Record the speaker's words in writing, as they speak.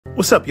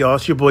What's up, y'all?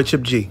 It's your boy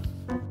Chip G.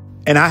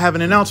 And I have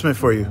an announcement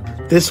for you.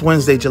 This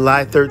Wednesday,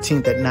 July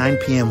 13th at 9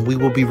 p.m., we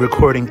will be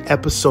recording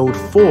episode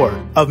 4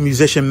 of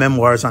Musician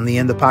Memoirs on the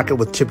In the Pocket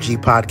with Chip G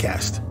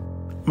podcast.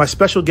 My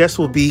special guest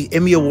will be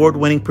Emmy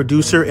Award-winning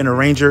producer and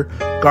arranger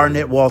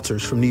Garnet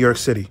from New York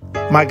City.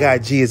 My guy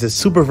G is a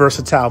super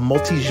versatile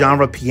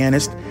multi-genre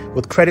pianist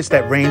with credits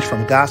that range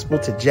from gospel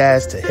to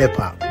jazz to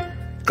hip-hop.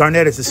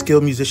 Garnet is a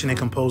skilled musician and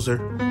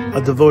composer,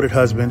 a devoted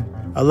husband,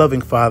 a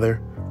loving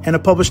father, and a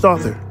published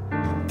author.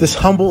 This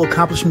humble,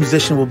 accomplished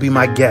musician will be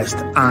my guest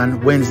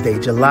on Wednesday,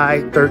 July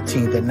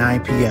 13th at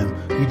 9 p.m.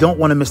 You don't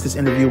want to miss this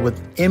interview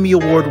with Emmy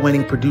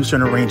Award-winning producer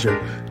and arranger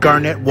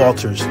Garnet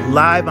Walters,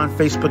 live on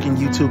Facebook and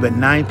YouTube at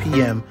 9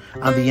 p.m.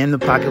 on the In the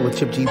Pocket with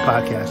Chip G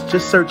podcast.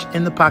 Just search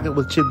In the Pocket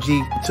with Chip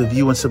G to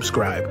view and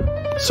subscribe.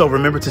 So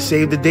remember to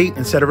save the date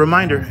and set a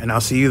reminder, and I'll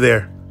see you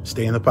there.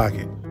 Stay in the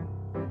pocket.